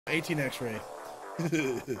18 X-ray.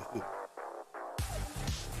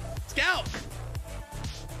 Scout.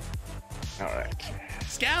 All right.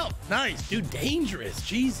 Scout. Nice, dude. Dangerous.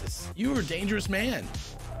 Jesus, you were a dangerous man.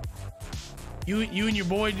 You and your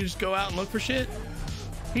boy just go out and look for shit.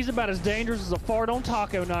 He's about as dangerous as a fart on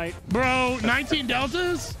taco night. Bro, 19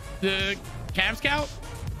 Deltas? The Cab Scout?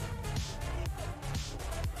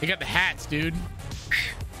 They got the hats, dude.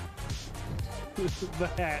 The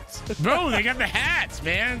hats. Bro, they got the hats,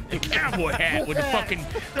 man. The cowboy hat with the fucking...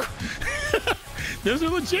 Those are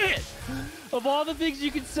legit. Of all the things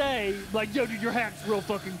you could say, like, yo, dude, your hat's real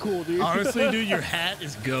fucking cool, dude. Honestly, dude, your hat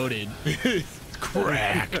is goated. It's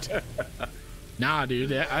cracked. Nah, dude,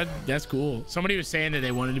 that's cool. Somebody was saying that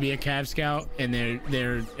they wanted to be a Cab Scout, and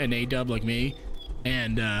they're an A-dub like me,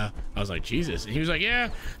 and I was like, Jesus. And he was like, yeah,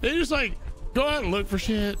 they just like go out and look for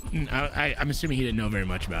shit. And I'm assuming he didn't know very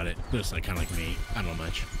much about it. Just like kind of like me. I don't know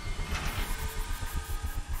much.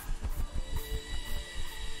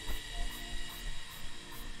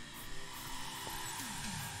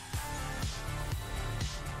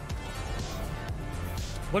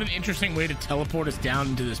 What an interesting way to teleport us down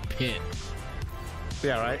into this pit.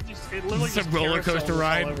 Yeah, right. It's a roller coaster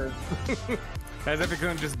ride. As if it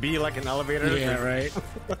couldn't just be like an elevator. Yeah, right.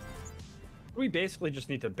 We basically just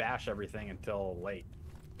need to bash everything until late.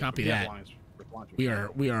 Copy that.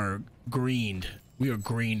 We are greened. We are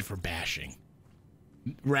greened for bashing.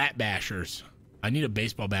 Rat bashers. I need a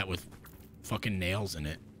baseball bat with fucking nails in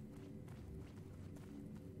it.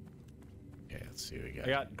 Okay, let's see what we got. I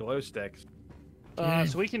got glow sticks.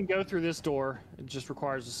 So we can go through this door. It just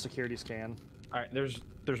requires a security scan. All right, there's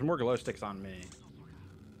more glow sticks on me.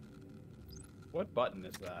 What button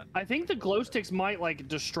is that? I think the glow sticks might like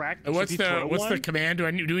distract. What's the command? Do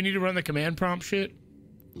we need to run the command prompt shit?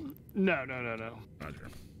 No. Roger.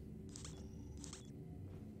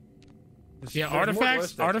 Yeah,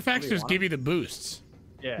 artifacts just give you the boosts.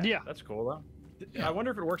 Yeah, that's cool though. Yeah. I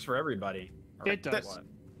wonder if it works for everybody. It does.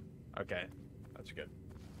 Okay, that's good.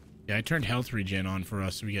 Yeah, I turned health regen on for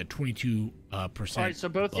us, so we got 22%. All right, so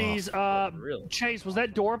both these. Really? Chase, was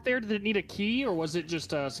that door up there? Did it need a key, or was it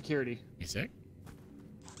just security? You sick?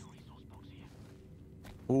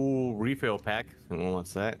 Ooh, refill pack.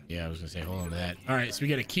 What's that? Yeah, I was gonna say, hold on to that. All right, so we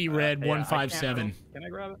got a key red 157. Can I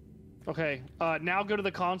grab it? Okay. Now go to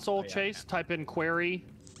the console, Chase. Type in query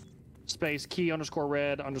space key _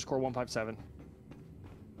 red _ 157.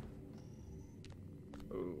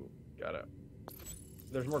 Ooh, got it.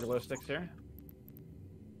 There's more glow sticks here.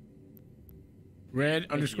 Red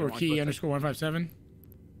 _ key _ 157.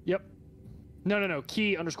 Yep. No.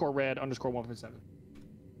 Key _ red _ 157.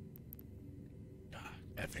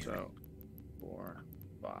 So, 4,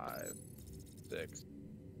 5, 6.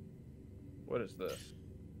 What is this?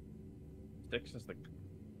 6 is the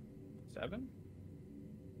 7?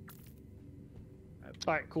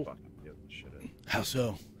 All right, cool. How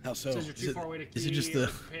so? How so? Says you're too far away to Is it key just the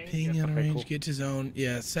or ping out of Okay, range? cool. Get to zone.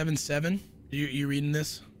 Yeah, 7-7. You reading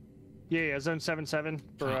this? Yeah, zone 7-7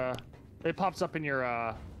 for it pops up in your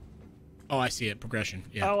Oh, I see it. Progression.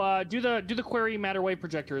 Yeah. Oh, do the query matter wave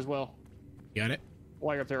projector as well. Got it.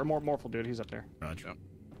 While you're up there, or Morphle dude, he's up there. Roger.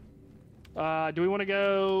 Do we want to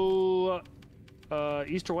go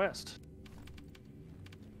east or west?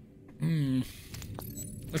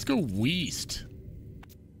 Let's go west.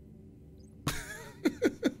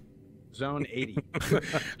 Zone 80.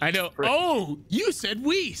 I know. Oh, you said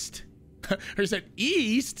west. Or said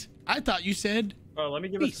east. I thought you said. Oh, let me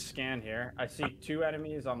give a scan here. I see 2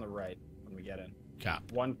 enemies on the right when we get in.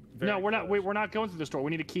 Cop. One. No, we're not. We're not going through this door.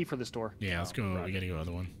 We need a key for this door. Yeah, let's go. Roger. We gotta go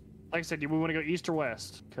other one. Like I said, we want to go east or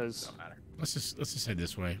west, because. Don't matter. Let's just head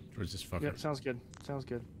this way towards this fucker. Yep, sounds good. Sounds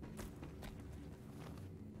good.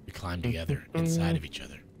 We climb together inside of each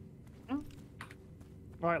other. All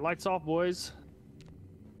right, lights off, boys.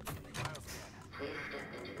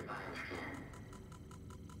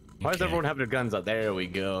 Why does everyone have their guns out? There we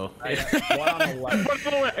go. One on the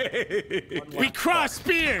left. We cross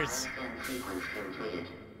spears.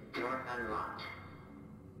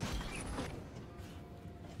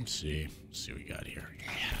 Let's see what we got here.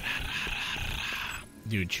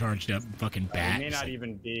 Dude, charged up fucking bat. May not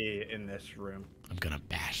even be in this room. I'm gonna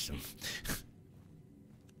bash them.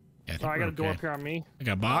 Yeah, I got a door up here on me. I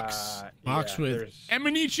got a box. Box yeah, with there's-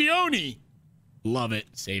 Eminicioni. Love it.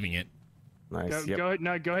 Saving it. Nice. Go ahead.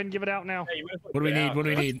 No, go ahead and give it out now. Hey, you might as well What do we get need? out, What do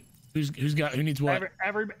we bro. need? Who needs what?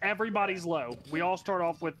 Everybody's low. We all start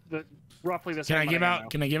off with the roughly the same. Can I give amount of out? ammo.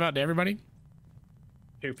 Can I give out to everybody?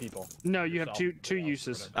 2 people. No, you have Yourself. two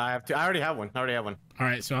uses. I have to. I already have one. All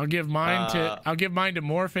right, so I'll give mine to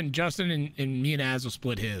Morph and Justin, and me and Az will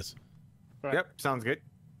split his. Right. Yep, sounds good.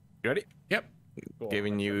 You ready? Yep. Cool.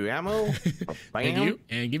 Giving you ammo. Thank Bam. you,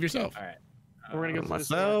 and give yourself. All right. We're gonna go through this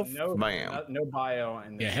Myself. No, Bam. no bio.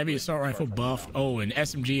 And Yeah, heavy assault rifle buffed. Oh, and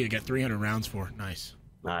SMG, I got 300 rounds for. Nice.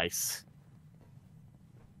 Nice.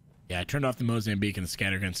 Yeah, I turned off the Mozambique and the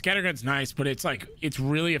scattergun. Scattergun's nice, but it's like it's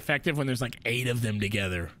really effective when there's like 8 of them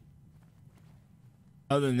together.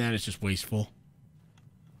 Other than that, it's just wasteful.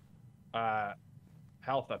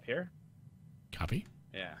 Health up here. Copy.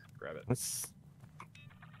 Yeah, grab it. Let's...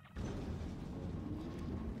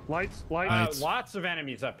 Lights. Lots of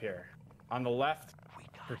enemies up here. On the left,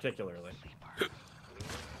 particularly.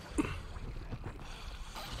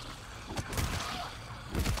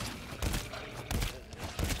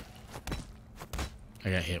 I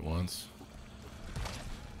got hit once.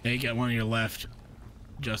 Hey, you got one on your left.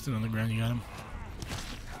 Justin on the ground, you got him.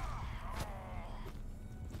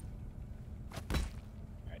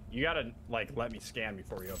 Alright, you gotta, like, let me scan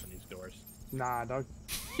before we open these doors. Nah, dog.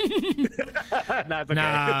 Nah, it's okay.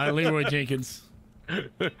 Nah, Leroy Jenkins.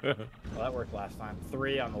 Well, that worked last time.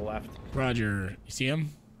 3 on the left. Roger. You see him?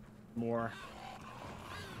 More.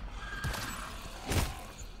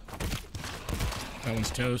 That one's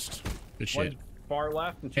toast. Good shit. One far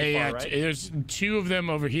left and 2 Hey, far right. there's 2 of them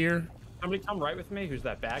over here. Somebody come right with me. Who's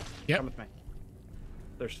that bag? Yep. Come with me.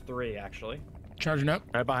 There's 3, actually. Charging up.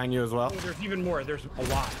 Right behind you as well. Oh, there's even more. There's a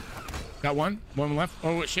lot. Got one. One left.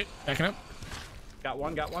 Oh, shit. Backing up. Got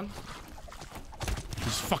one, got one.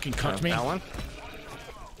 Just fucking cucked me. That one.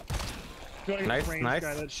 Go to Nice, the range nice.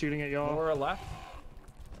 guy that's shooting at y'all. More left.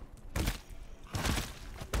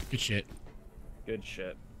 Good shit. Good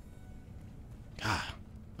shit. Ah,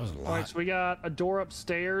 that was a All right, lot. so we got a door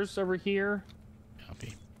upstairs over here,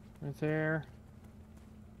 Copy. right there.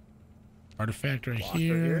 Artifact right Locker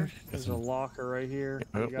here. here. Got There's a some- locker right here.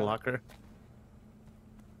 Oh, We got locker.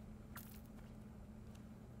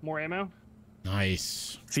 more ammo.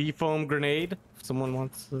 Nice. Seafoam grenade. If someone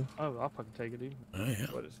wants to. Oh, I'll fucking take it, dude. Oh, yeah.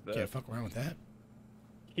 What is that? Can't fuck around with that.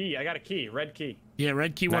 Key. I got a key. Red key. Yeah,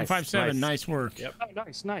 red key Nice, 157. nice. Nice work. Yep. Oh,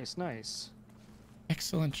 nice, nice, nice.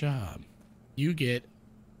 Excellent job. You get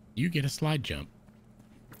a slide jump.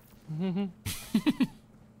 I'll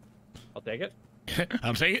take it.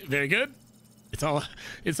 I'm saying it. Very good. It's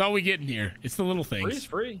all we get in here. It's the little things. Free's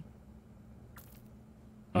free.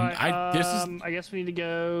 All right, this is I guess we need to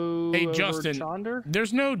go. Hey, over Justin. Chonder.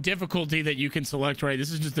 There's no difficulty that you can select, right? This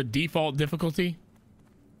is just the default difficulty.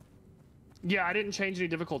 Yeah, I didn't change any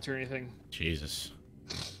difficulty or anything. Jesus.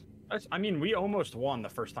 I mean, we almost won the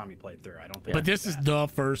first time we played through. I don't think. But this is the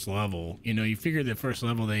first level. You know, you figure the first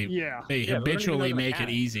level they Yeah. they Yeah, but we don't even know habitually the make it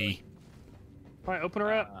mechanics. easy. All right, open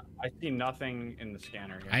her up. I see nothing in the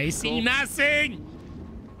scanner here. I see nothing.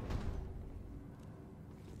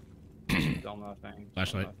 Still nothing.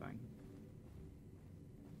 Flashlight. Still nothing.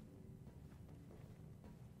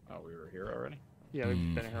 Oh, we were here already. Yeah,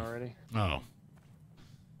 we've been here already. Oh.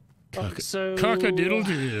 So Cock-a-doodle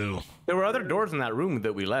doo. There were other doors in that room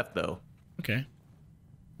that we left, though. Okay.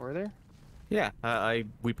 Were there? Yeah,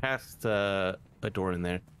 we passed a door in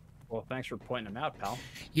there. Well, thanks for pointing them out, pal.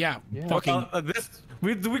 Yeah. Yeah. Fucking.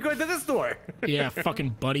 We go into this door. Yeah. Fucking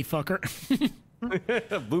buddy fucker.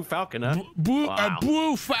 Blue Falcon, huh? Blue, Wow. a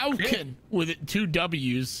blue falcon with 2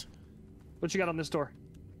 W's. What you got on this door?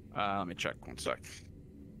 Let me check 1 sec.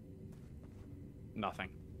 Nothing.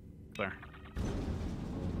 Clear.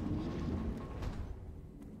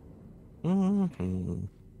 Mm-hmm.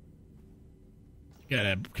 Got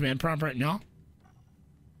a command prompt right now?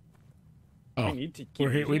 Oh, We need to keep we're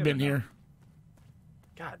here. using We've it been or no? here.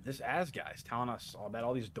 God, this Az guy's telling us all about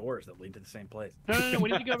all these doors that lead to the same place. No,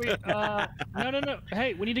 we need to go over here. No.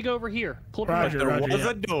 Hey, we need to go over here. Pull up your Roger. map. There was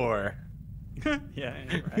yeah. a door. Yeah,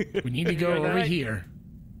 right. We need to go You're over right. here.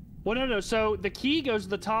 Well, no. So the key goes to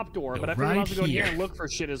the top door, but I think we Right have to go in here here. and look for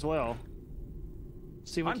shit as well.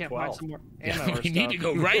 See if we I'm can't 12. find some more ammo Yeah, or we need to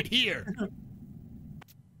stuff. go right here.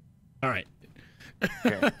 All right.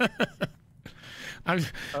 Oh,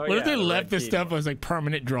 what if yeah, they the left red this key. stuff as like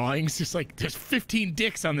permanent drawings? Just like there's 15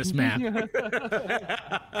 dicks on this map.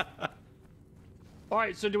 All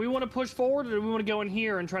right. So do we want to push forward, or do we want to go in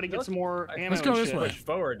here and try to get Let's- some more I- ammo? Let's go and this shit? way. Push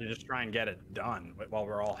forward to just try and get it done while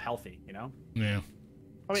we're all healthy, you know? Yeah.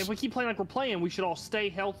 I mean, if we keep playing like we're playing, we should all stay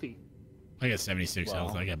healthy. I got 76 Well,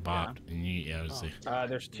 health. I got bopped. And you, yeah, obviously.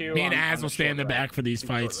 There's 2. Me and on Az the will stay in the short right. back for these Two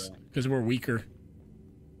short fights right. because we're weaker.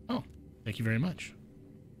 Oh, thank you very much.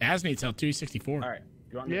 Az needs health too. He's 64. All right.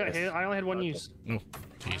 You want me Yeah, to I only had one use. Oh,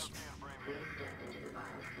 jeez.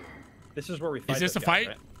 This is where we fight. this those a guys, fight?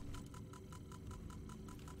 right?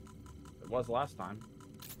 It was last time.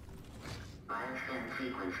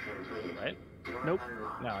 Right? Nope.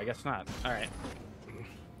 No, I guess not. All right.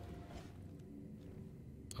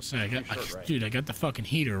 I'll say Right. dude, I got the fucking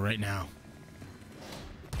heater right now.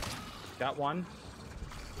 Got one.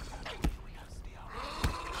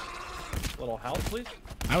 Little help, please.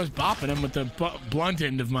 I was bopping him with the blunt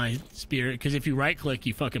end of my spear, because if you right click,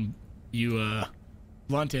 you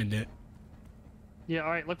blunt end it. Yeah, all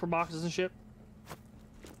right. Look for boxes and shit.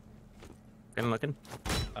 Been looking.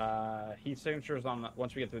 Heat signatures on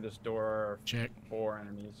once we get through this door. Check. 4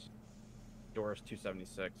 enemies. Door is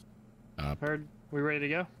 276. Heard. We ready to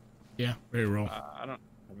go? Yeah, ready to roll. I don't.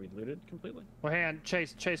 Have we looted completely? Well, hey,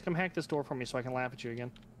 Chase, come hack this door for me so I can laugh at you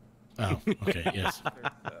again. Oh, okay, yes.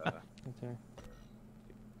 Okay.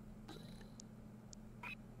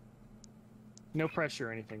 No pressure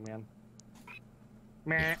or anything, man.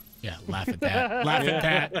 Meh. Yeah, laugh at that. Laugh at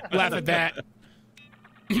that. Laugh at that.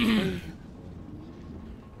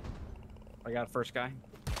 I got a first guy.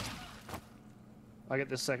 I get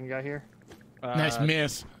this second guy here. Nice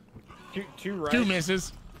miss. Two right. 2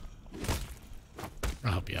 misses.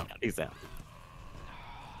 I'll help you out. He's out.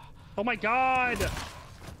 Oh my god!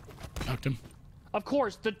 Knocked him. Of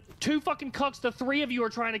course, the 2 fucking cucks the 3 of you are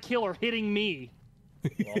trying to kill are hitting me.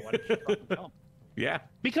 Well, why did you fucking kill him? Yeah.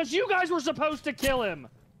 Because you guys were supposed to kill him!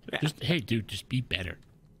 Hey, dude, just be better.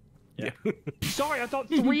 Yeah. Sorry, I thought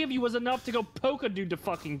 3 of you was enough to go poke a dude to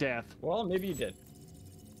fucking death. Well, maybe you did.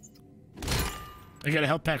 I got a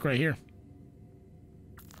health pack right here.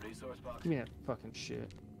 Give me that fucking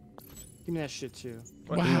shit. Give me that shit too.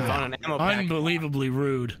 Found Wow. an ammo pack. Unbelievably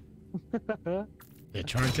rude. Yeah,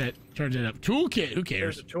 charge that up. Toolkit, who There's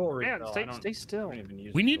cares? a tool Man, refill. stay still. I don't even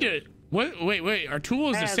use We the need tool. to... What? Wait. Our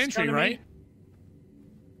tool is the Az, sentry, come to me. right?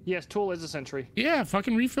 Yes, tool is a sentry. Yeah,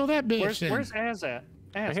 fucking refill that bitch. then. Where's Az at?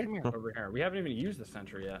 Az, come here. Over here. We haven't even used the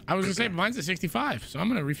sentry yet. I was gonna say mine's a 65, so I'm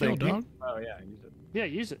gonna refill, Thank you. dog. Oh yeah, I used it. Yeah,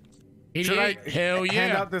 use it. 88. Hell hand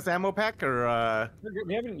yeah. out this ammo pack or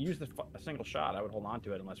We haven't used a single shot. I would hold on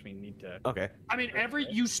to it unless we need to. okay. I mean,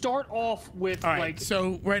 you start off with All right, like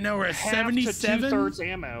so right now we're at half 77. to 2/3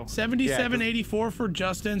 ammo. 77.84 for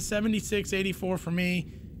Justin, 76.84 for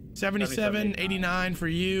me, 77.89 for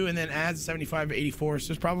you, and then adds 75.84.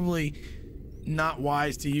 So it's probably not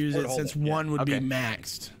wise to use it hold since it, yeah. one would be Okay.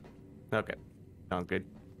 maxed. Okay. Sounds good.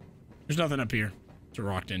 There's nothing up here. It's a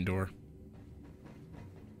rocked-in door.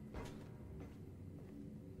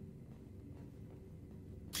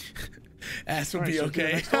 Ass will All right, be so do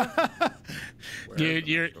the okay. Dude,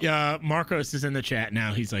 you're Marcos is in the chat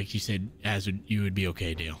now. He's like, you said you would be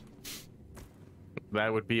okay, Dale.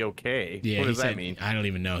 That would be okay. Yeah, What he does that said- mean? I don't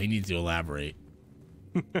even know. He needs to elaborate.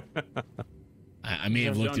 I may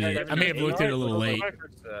have looked at it. I may have looked at it a little late.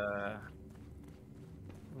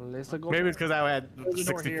 Let's go. Maybe it's because I had There's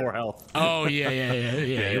a door 64 here. health. Oh yeah.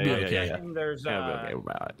 You'll be yeah, okay. yeah. There's Yeah, I'll be okay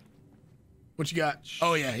about it. What you got?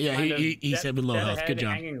 Oh yeah. kind of He said with low dead health. ahead, Good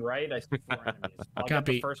job. Hanging right, I see 4 enemies. I'll get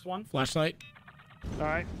Copy. the first one. Flashlight. All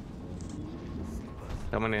right.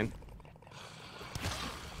 Coming in.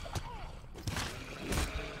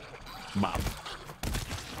 Bob.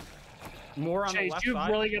 More on the Chase, left you've side.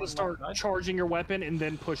 really got one to start left side. charging your weapon and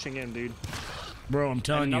then pushing in, dude. Bro, I'm And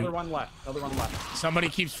telling another you, one left. Another one left. somebody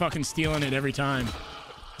keeps fucking stealing it every time.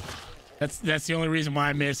 That's the only reason why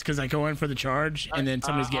I miss, because I go in for the charge and then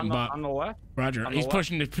somebody's getting bopped. On the left. Roger. on the He's left.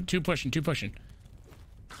 pushing. Two pushing.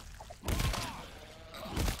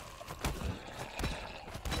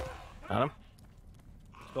 Got him.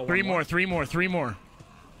 Still Three one more. left.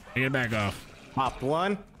 Get back off. Pop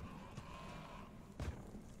 1.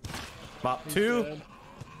 Pop 2.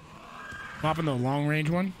 Popping the long range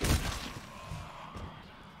one.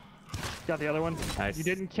 Got the other one. Nice. You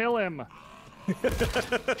didn't kill him.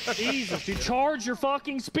 Jesus, you charge your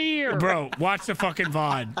fucking spear. Bro, watch the fucking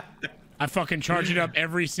VOD. I fucking charge it up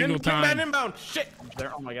every single time. Inbound. Shit.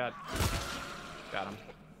 There. Oh my god. Got him.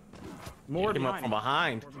 More Came up behind. from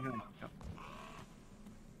behind. More behind. Yep.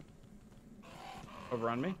 Over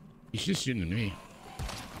on me. He's just shooting at me.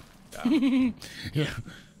 Yeah.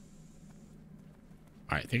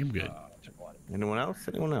 All right, I think I'm good. Took a lot of- Anyone else?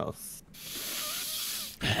 Anyone else?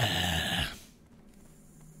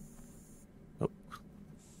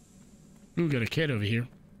 Ooh, got a kid over here.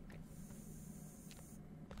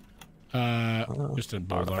 Just a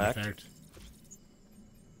bold artifact. artifact.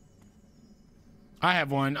 I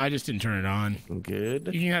have one. I just didn't turn it on. Good.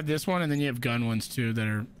 You can have this one, and then you have gun ones too that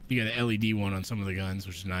are. You got an LED one on some of the guns,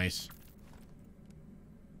 which is nice.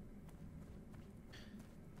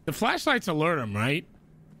 The flashlights alert them, right?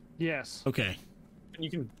 Yes. Okay. You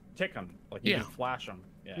can tick them. Like you Yeah. can flash them.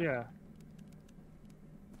 Yeah. Yeah.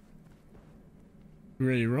 You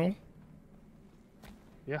ready to roll?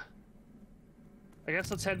 Yeah. I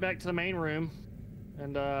guess let's head back to the main room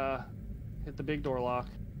and hit the big door lock.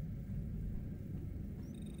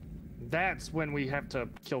 That's when we have to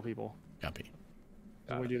kill people. Copy.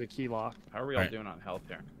 When we do the key lock. How are we all doing on health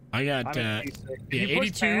here? I got I'm at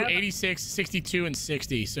 82, 86. 86, 62, and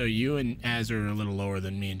 60. So you and Az are a little lower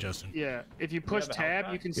than me and Justin. Yeah, if you push have a health tab,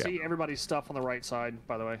 pack? you can see everybody's stuff on the right side,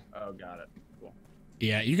 by the way. Oh, got it. Cool.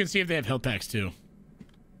 Yeah, you can see if they have health packs too.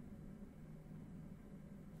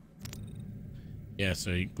 Yeah,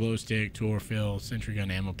 so glow stick, tour fill, sentry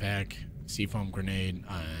gun ammo pack, seafoam grenade,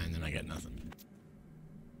 and then I got nothing.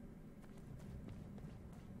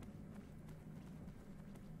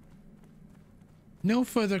 No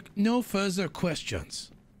further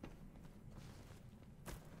questions.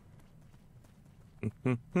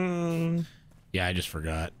 Yeah, I just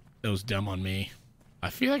forgot. That was dumb on me.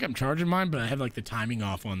 I feel like I'm charging mine, but I have like the timing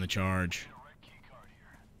off on the charge.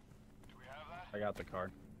 I got the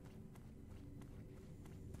card.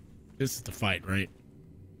 This is the fight, right?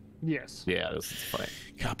 Yes. Yeah, this is fine.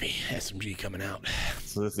 Copy. SMG coming out.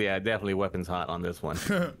 So this, yeah, definitely weapons hot on this one.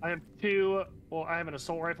 I have two. Well, I have an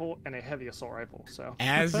assault rifle and a heavy assault rifle. So.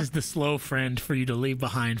 Az is the slow friend for you to leave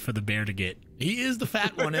behind for the bear to get. He is the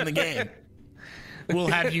fat one in the game. We'll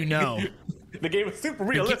have you know. The game is super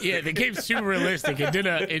realistic. Yeah, the game's super realistic.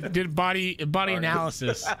 It did body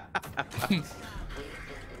analysis.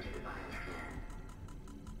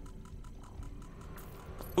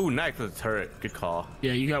 Ooh, knife for the turret. Good call.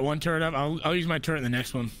 Yeah, you got one turret up. I'll use my turret in the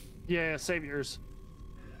next one. Yeah, save yours.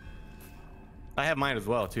 I have mine as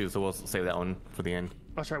well too, so we'll save that one for the end. Oh,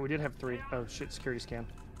 that's right. We did have 3. Oh shit! Security scan.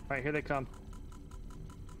 All right, here they come.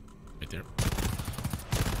 Right there.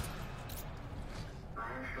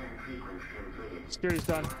 Security's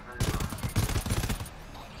done.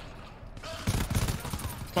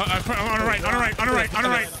 Well, on the right, on the right, on the right, on the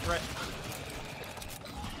right.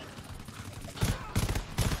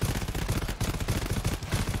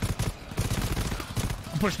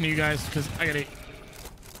 I'm pushing you guys because I gotta.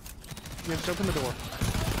 You have to open the door.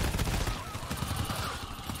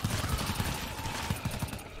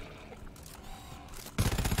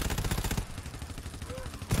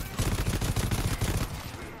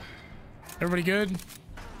 Everybody good?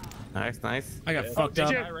 Nice, nice. I got fucked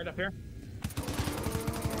up. Jim. Right up here.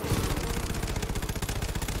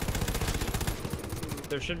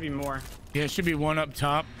 There should be more. Yeah, it should be one up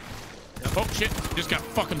top. Oh shit! Just got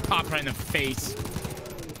fucking popped right in the face.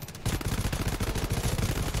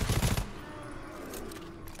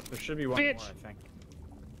 There should be one Bitch. more, I think.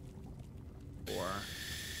 4.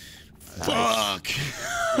 Fuck!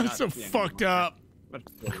 That's so fucked up.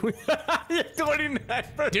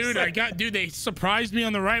 29%. Dude, they surprised me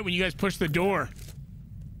on the right when you guys pushed the door.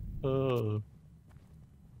 Oh.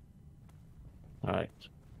 All right,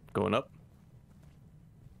 going up.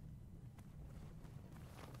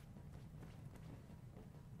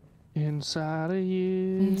 Inside of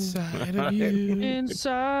you. Inside of you.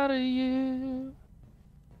 Inside of you.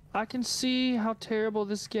 I can see how terrible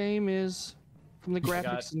this game is from the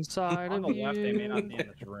graphics inside On of the you. left, they may not be in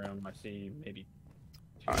this room. I see maybe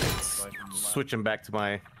 2. All right, switching back to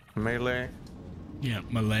my melee. Yeah,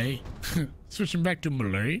 Malay. Switching back to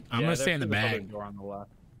Malay. I'm gonna stay in the bag. Door on the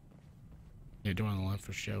left. Yeah, door on the left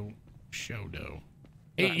for show though.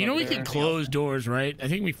 Hey, you know we can close doors, right? I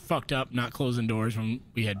think we fucked up not closing doors when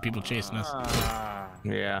we had people chasing us.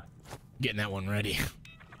 Yeah. Getting that one ready.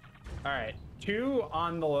 All right, 2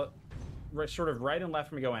 on the sort of right and left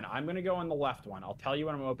from me go in. I'm gonna go on the left one. I'll tell you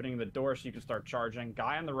when I'm opening the door so you can start charging.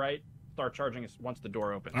 Guy on the right, start charging once the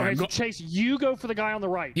door opens. All right, so Chase, you go for the guy on the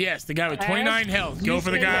right. Yes, the guy with 29 health. Go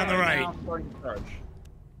for the guy on the right. Now, starting to charge.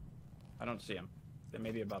 I don't see him. They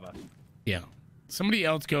may be above us. Yeah. Somebody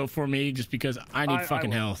else go for me just because I need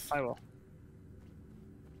fucking health. I will.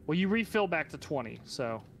 Well, you refill back to 20,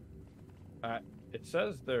 so. It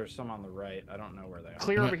says there's some on the right. I don't know where they are.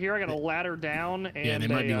 Clear over here. I got a ladder down and yeah, they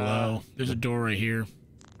might be low. There's a door right here.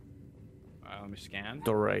 Let me scan.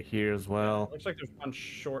 Door right here as well. Looks like there's one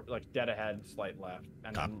short, like dead ahead, slight left,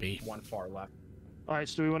 and then one far left. All right,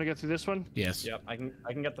 so do we want to go through this one? Yes. Yep, I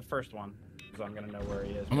can get the first one because I'm gonna know where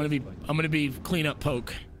he is. I'm gonna be clean up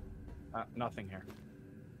poke. Nothing here.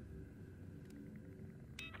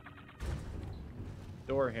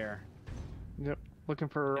 Door here. Yep. Looking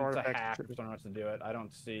for It's a artifacts. hack. Someone wants to do it. I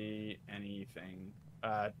don't see anything.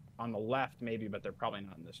 On the left, maybe, but they're probably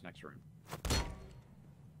not in this next room.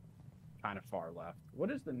 Kind of far left.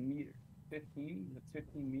 What is the meter? 15? That's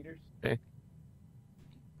 15 meters? Okay.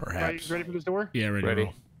 Perhaps. Ready for this door? Yeah, ready.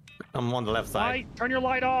 Ready. I'm on the left side. Light. Turn your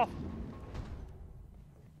light off.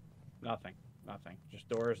 Nothing. Nothing. Just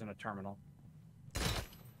doors and a terminal.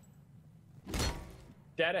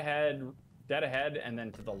 Dead ahead, and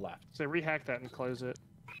then to the left. So rehack that and close it.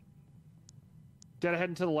 Dead ahead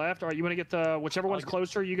and to the left. All right, you want to get the whichever one's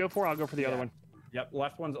closer you go for. I'll go for the other one. Yep,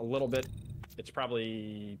 left one's a little bit. It's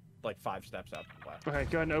probably like 5 steps up left. Okay,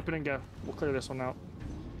 go ahead and open and go. We'll clear this one out.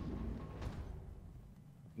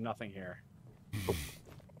 Nothing here.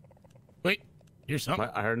 Wait, here's something.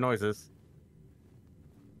 I heard noises.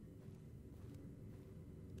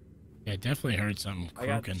 Yeah, definitely heard something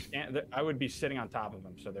croaking. I would be sitting on top of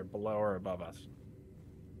them, so they're below or above us.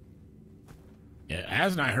 Yeah,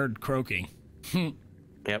 Az and I heard croaking.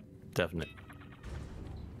 Yep, definite.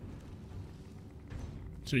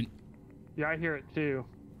 Sweet. Yeah, I hear it too.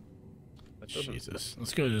 Jesus.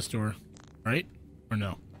 Let's go to this door. Right? Or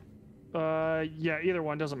no? Yeah, either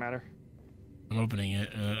one doesn't matter. I'm opening it.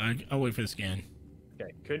 I'll wait for the scan.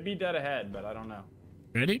 Okay, could be dead ahead, but I don't know.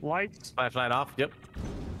 Ready? Lights. Flashlight off. Yep.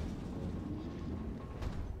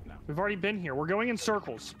 We've already been here. We're going in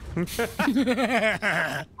circles. It's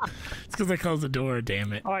because I closed the door,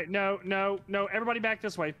 damn it. All right, no. Everybody back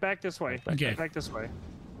this way. Back this way. Okay. Back this way.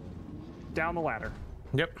 Down the ladder.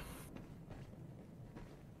 Yep.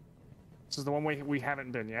 This is the one way we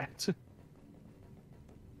haven't been yet.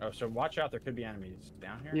 Oh, so watch out. There could be enemies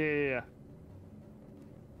down here. Yeah.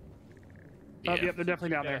 Oh, Yeah. yep, they're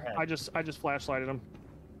definitely down there. Ahead. I just flashlighted them.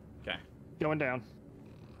 Okay. Going down.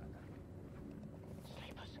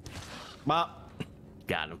 Bop.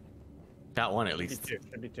 Got him. Got one at least.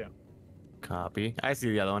 Should be two. Copy. I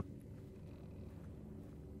see the other one.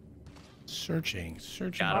 Searching.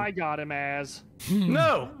 Got him. I got him as.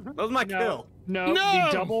 No! That was my kill. No, No! the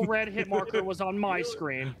double red hit marker was on my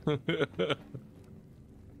screen. All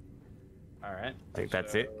right. I think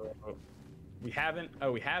that's it. We haven't.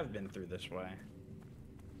 Oh, we have been through this way.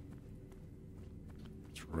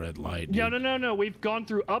 It's red light. No, dude. no. We've gone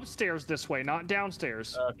through upstairs this way, not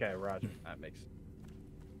downstairs. Okay, Roger. That makes.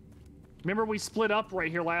 Remember, we split up right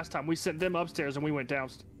here last time. We sent them upstairs and we went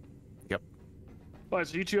downstairs. Yep. All right,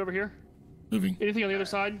 so you two over here. Moving. Anything on the other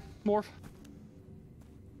side, Morph?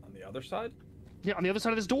 On the other side? Yeah, on the other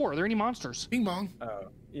side of this door. Are there any monsters? Bing bong. Oh,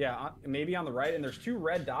 yeah. Maybe on the right. And there's 2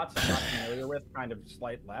 red dots I'm not familiar with, kind of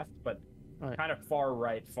slight left, but All right. kind of far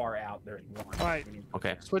right, far out. There's one. All right.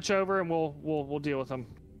 Okay. Switch over and we'll deal with them.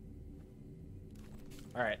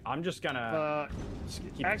 All right. I'm just gonna.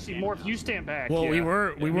 keep Actually, scanning Morph, now. you stand back. Well, we Yeah.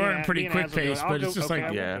 were Me in and- pretty me and quick Az will do it. pace, I'll but go- it's just okay, like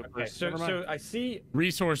I'll yeah. go Okay, first. Never mind. so I see.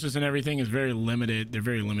 resources and everything is very limited. They're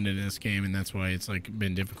very limited in this game, and that's why it's like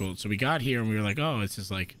been difficult. So we got here and we were like, oh, it's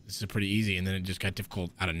just like this is pretty easy, and then it just got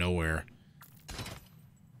difficult out of nowhere.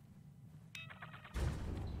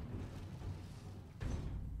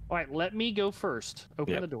 All right, let me go first.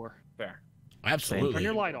 Open Yep. the door. Fair. Absolutely. Turn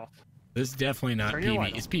your light off. This is definitely not Turn your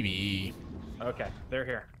light PvE. It's PvE. Okay, they're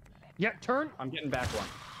here. Yeah, turn. I'm getting back one.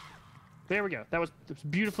 There we go. That was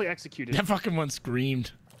beautifully executed. That fucking one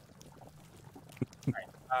screamed.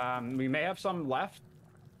 We may have some left,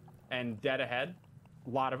 and dead ahead. A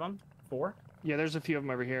lot of them. 4. Yeah, there's a few of them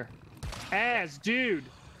over here. Az, dude.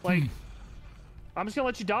 Like, I'm just gonna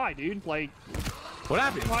let you die, dude. Like, What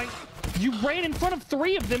happened? you ran in front of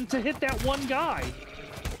 3 of them to hit that one guy.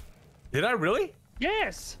 Did I really?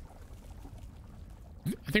 Yes.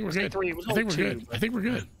 I think we're good. three, it was I think we're only good. two. I think we're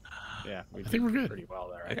good. Yeah, we think we're good. pretty well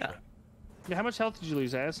there. Yeah. Actually. Yeah, how much health did you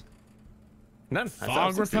lose, Az? None.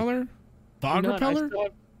 Fog repeller? Fog None. I repeller? still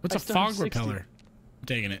have- What's I a still have fog 60. repeller? I'm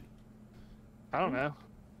taking it. I don't know.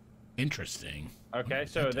 Interesting. Okay,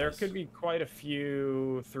 so there could be quite a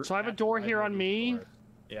few. So I have a door here on me.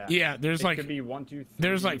 Yeah. Yeah, there's It like could be 1, 2, 3.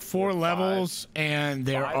 there's like 4 5. levels, and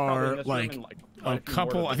there 5 probably in are this room like and, quite a few more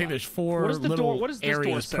couple. to I think the there's 4 What is the little door? What does this door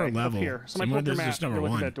areas say per up level. here? So Somebody put this their is map. just number Go look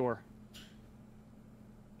at 1. that door.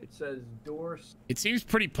 It says door It seems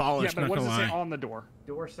pretty Yeah, polished. but not what does gonna it say lie. on the door?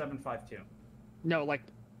 752. No, like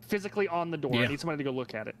physically on the door. Yeah. I need somebody to go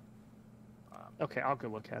look at it. Okay, I'll go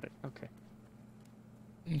look at it. Okay.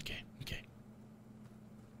 Okay.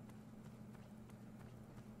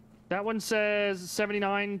 That one says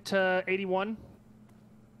 79 to 81.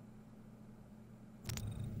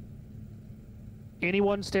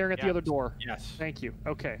 Anyone staring at the Yeah. other door? Yes. Thank you.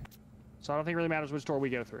 Okay. So I don't think it really matters which door we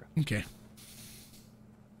go through. Okay.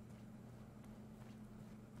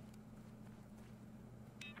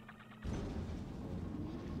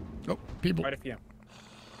 Oh, people. Quite a few.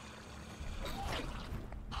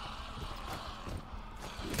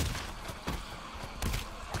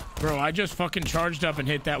 Bro, I just fucking charged up and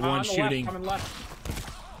hit that On one the shooting. Left, coming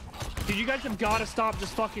left. Dude, you guys have got to stop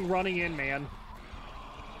just fucking running in, man.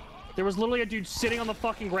 There was literally a dude sitting on the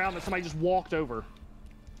fucking ground that somebody just walked over.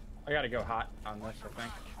 I gotta go hot on this, I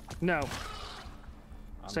think. No.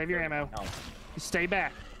 Save your ammo. No. Stay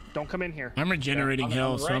back. Don't come in here. I'm regenerating On the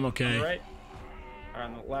health, so right, I'm On the okay. right. Or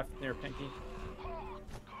on the left near Pinky.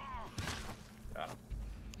 Got him.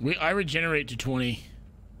 I regenerate to 20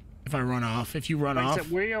 if I run off. If you run Like I off.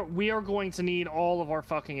 said, we are going to need all of our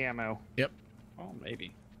fucking ammo. Yep. Oh,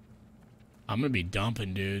 maybe. I'm gonna be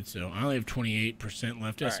dumping, dude. So I only have 28%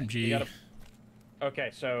 left. All right, SMG. you gotta- Okay,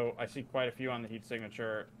 so I see quite a few on the heat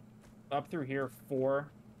signature. Up through here, 4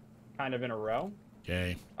 kind of in a row.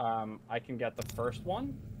 Okay. I can get the first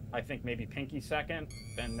one. I think maybe Pinky second,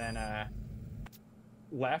 and then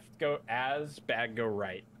left go as, bag go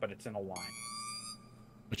right, but it's in a line.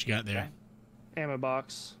 What you got there? Okay. Ammo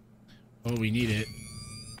box. Oh, we need it.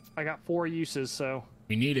 I got 4 uses, so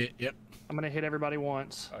We need it. Yep. I'm gonna hit everybody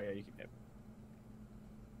once. Oh yeah, you can hit.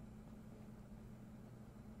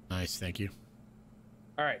 Nice. Thank you.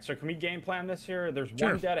 All right, so can we game plan this here? There's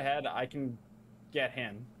Sure. one dead ahead. I can get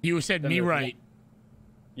him. You said Then me there's right.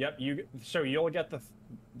 Yep, you. So you'll get the.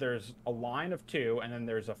 There's a line of 2, and then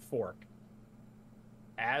there's a fork.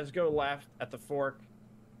 As go left at the fork.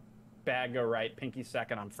 Bag go right. Pinky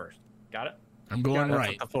second. I'm first. Got it? I'm going That's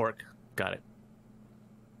right. the fork. Got it.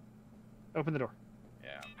 Open the door.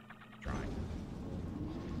 Yeah. Trying.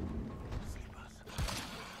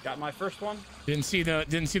 Got my first one. Didn't see the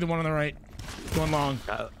one on the right. Going long.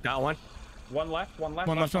 Got one. One left. One left.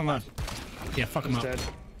 One left. One left. Yeah. Fuck him He's up. dead.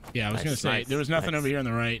 Yeah. I was Nice, gonna say nice, there was nothing nice. over here on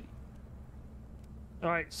the right. All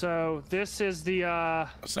right, so this is the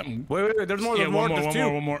Something. Wait. There's more. Yeah. There's One more. more. There's One two.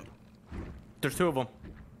 more. One more. There's 2 of them.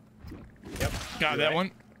 Yep. Got You're that right.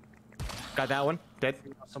 one. Got that one. Dead.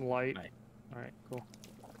 some light. Right. All right, cool.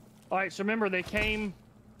 All right, so remember they came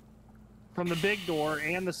from the big door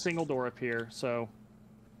and the single door up here. So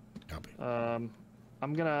Copy.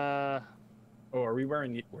 I'm gonna. Oh, are we where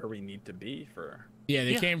we need to be for? Yeah,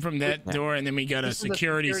 they Yeah. came from that door, and then we got a This is the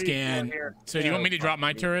security security scan. door here. So do you Yeah. want me to drop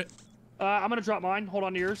my turret? I'm gonna drop mine. Hold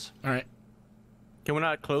on to yours. All right. Can we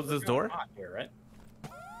not close this door? Not here, right?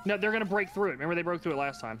 No, they're gonna break through it. Remember they broke through it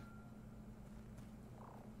last time.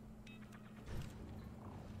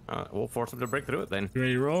 We'll force them to break through it then. You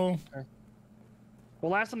ready to roll?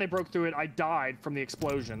 Well, last time they broke through it, I died from the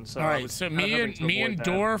explosion. So All I right. was So kinda me hoping and to me avoid and that.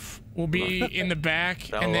 Dorf will be in the back,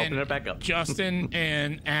 That'll and open then it back up. Justin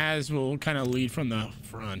and Az will kind of lead from the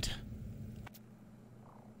front.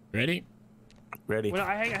 Ready? Ready. Well,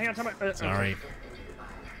 hang on. Time out. Sorry.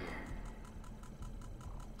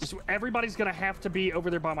 Just, everybody's gonna have to be over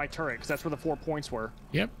there by my turret because that's where the 4 points were.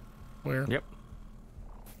 Yep. Where? Yep.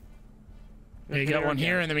 Yeah, you got one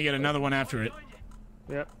here, and then we get another one after it.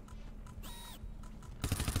 Yep.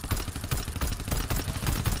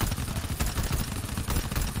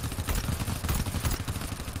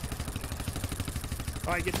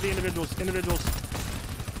 All right, get to the individuals. Individuals.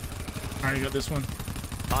 All right, you got this one.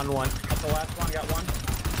 On one. Got the last one. Got one.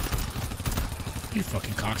 You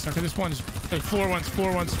fucking cocksucker. This one's like floor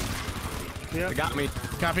ones. Yeah. They got me.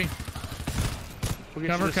 Copy. We'll get you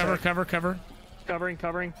Cover, this cover, sec. cover, cover.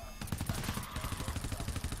 Covering.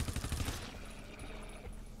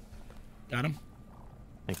 Got him.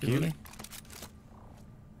 Thank Reloading. you.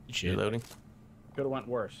 Good shit. Reloading. Could have went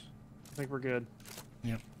worse. I think we're good.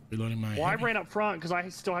 Yep. Reloading my. Well, I heavy. ran up front because I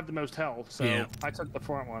still have the most health, so Yeah. I took the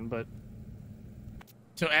front one. But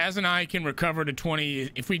So Az and I can recover to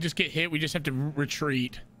 20. If we just get hit, we just have to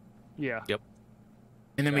retreat, yeah. Yep.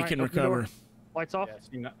 and then we All right, can open the door. recover. Lights off.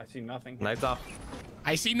 Yeah, I see nothing. Lights off.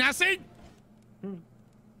 I see nothing.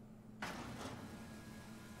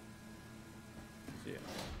 See it.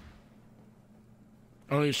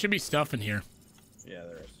 Oh, there should be stuff in here. Yeah,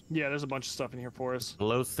 there is. Yeah, there's a bunch of stuff in here for us.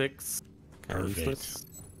 Below 6. Kinda Perfect. useless.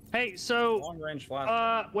 Hey, so Long range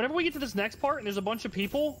flash. whenever we get to this next part and there's a bunch of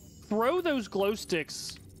people, throw those glow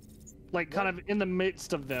sticks, like kind of in the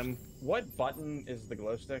midst of them. What button is the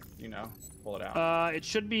glow stick? You know, pull it out. It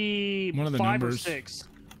should be One of the 5 or numbers. 6.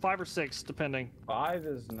 5 or 6, depending. 5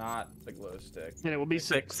 is not the glow stick. And it will be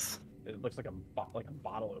 6. 6. It looks like a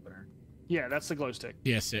bottle opener. Yeah, that's the glow stick.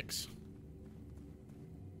 Yeah, 6.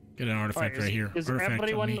 Get an All artifact right here. Is Artifact on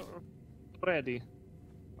everyone me. ready?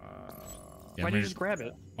 Yeah, Why I'm don't you ready. just grab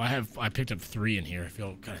it? I picked up 3 in here. I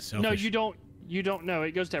feel kind of selfish. No, you don't. You don't know.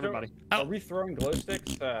 It goes to everybody. Are we throwing glow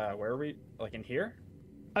sticks? Where are we? Like in here?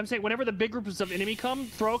 I'm saying whenever the big groups of enemy come,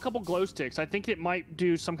 throw a couple glow sticks. I think it might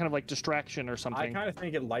do some kind of like distraction or I something. kind of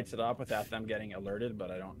think it lights it up without them getting alerted,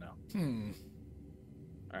 but I don't know.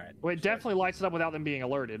 All right. Well, it definitely lights it up without them being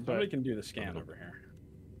alerted. Somebody But can do the scan over here.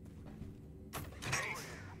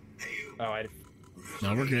 Oh, I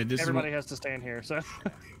No, we're good. This everybody is has to stand here. So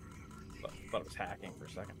thought it was hacking for a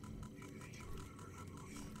second.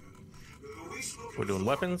 We're doing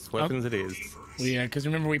weapons. Weapons it is. well, yeah, because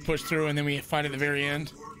remember we pushed through and then we fight at the very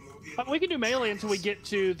end. we can do melee until we get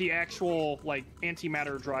to the actual like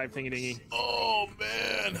antimatter drive thingy dingy. Oh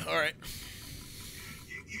man! All right.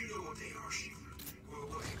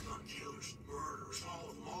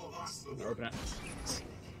 open it.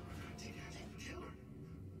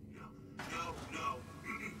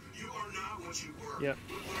 Yep.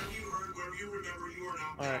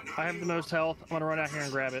 All right, I have the most health. I'm gonna run out here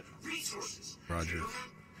and grab it. Roger.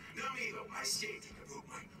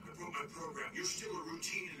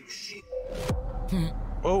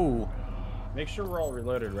 Oh. Make sure we're all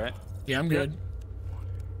reloaded, right? Yeah, I'm good.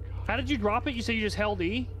 How did you drop it? You said you just held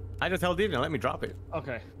E? I just held it. Now let me drop it.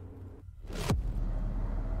 Okay.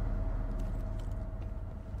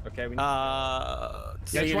 Okay. We Yeah, Take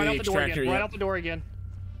just it right to out the the door again. extractor, Right yep. out the door again.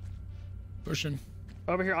 Pushing.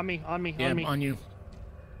 Over here, on me, on me, Yeah, on me. on you.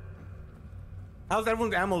 How's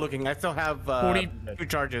everyone's ammo looking? I still have 40. 2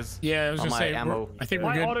 charges. Yeah, I was on gonna my say. ammo. I think we're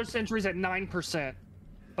My good. auto sentry's at 9%.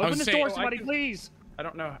 was Open this saying- door, Oh, I somebody, can- please. I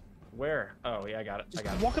don't know where. Oh, yeah, I got it. I Just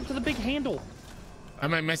got it. walk up to the big handle.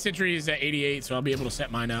 My sentry is at 88, so I'll be able to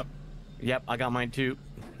set mine up. Yep, I got mine too.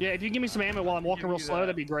 Yeah, if you give me some ammo while I'm walking Give real you slow, that.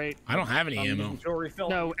 that'd be great. I don't have any I'm ammo. using tool refill.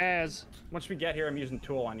 No, as. Once we get here, I'm using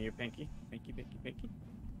tool on you, Pinky. Pinky, Pinky, Pinky.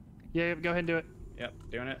 Yeah, go ahead and do it. Yep,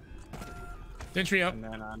 doing it. Sentry up. And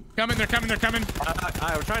then Coming, they're coming, they're coming.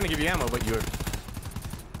 I was trying to give you ammo, but you were...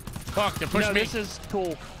 Fuck, they're pushing No, me. this is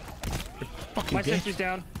cool. Fucking My bitch. sentry's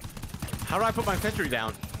down. How do I put my sentry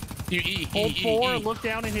down? You E, Hold E, 4, E. look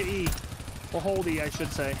down and hit E. Or hold E, I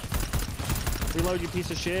should say. Reload, you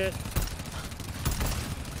piece of shit.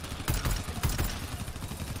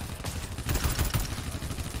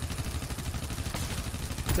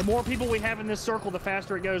 The more people we have in this circle, the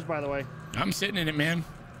faster it goes, by the way. I'm sitting in it, man.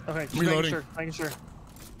 Okay, just Reloading. making sure.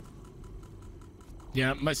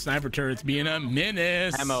 Yeah, my sniper turret's being a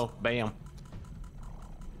menace. Ammo. Bam.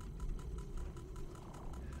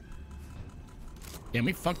 Yeah,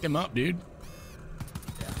 we fucked them up, dude.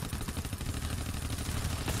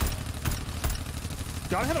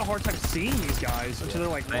 God, I'm having a hard time seeing these guys until they're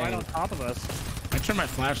like right Dang. on top of us. I turned my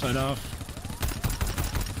flashlight off.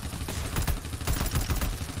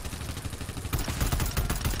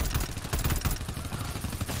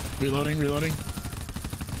 Reloading, reloading.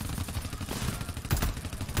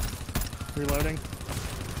 Reloading.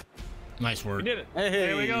 Nice work. we did it. Hey.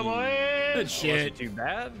 There we go, boys. Good Wasn't shit. too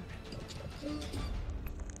bad.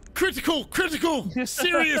 Critical, critical,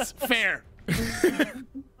 serious, fair.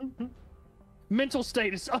 Mental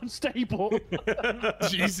state is unstable.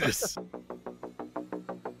 Jesus.